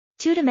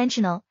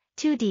Two-dimensional,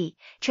 2D,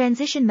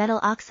 transition metal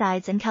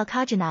oxides and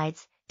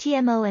chalcogenides,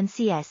 TMO and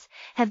CS,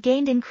 have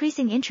gained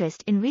increasing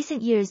interest in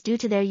recent years due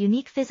to their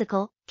unique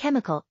physical,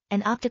 chemical,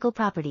 and optical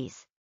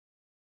properties.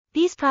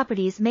 These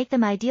properties make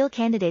them ideal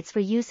candidates for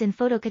use in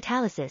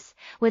photocatalysis,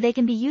 where they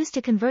can be used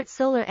to convert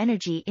solar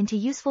energy into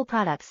useful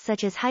products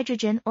such as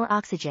hydrogen or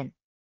oxygen.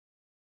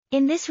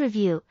 In this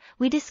review,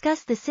 we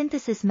discuss the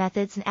synthesis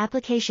methods and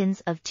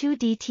applications of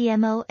 2D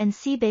TMO and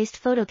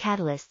C-based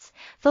photocatalysts,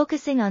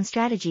 focusing on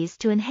strategies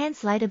to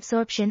enhance light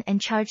absorption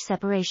and charge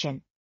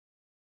separation.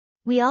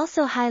 We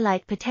also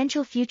highlight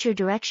potential future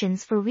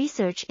directions for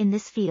research in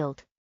this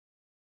field.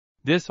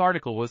 This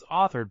article was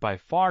authored by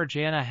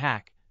Farjana,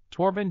 Haque,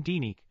 Torben,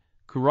 Daeneke,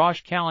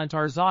 Kourosh,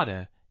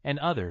 Kalantar-zadeh, and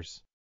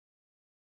others.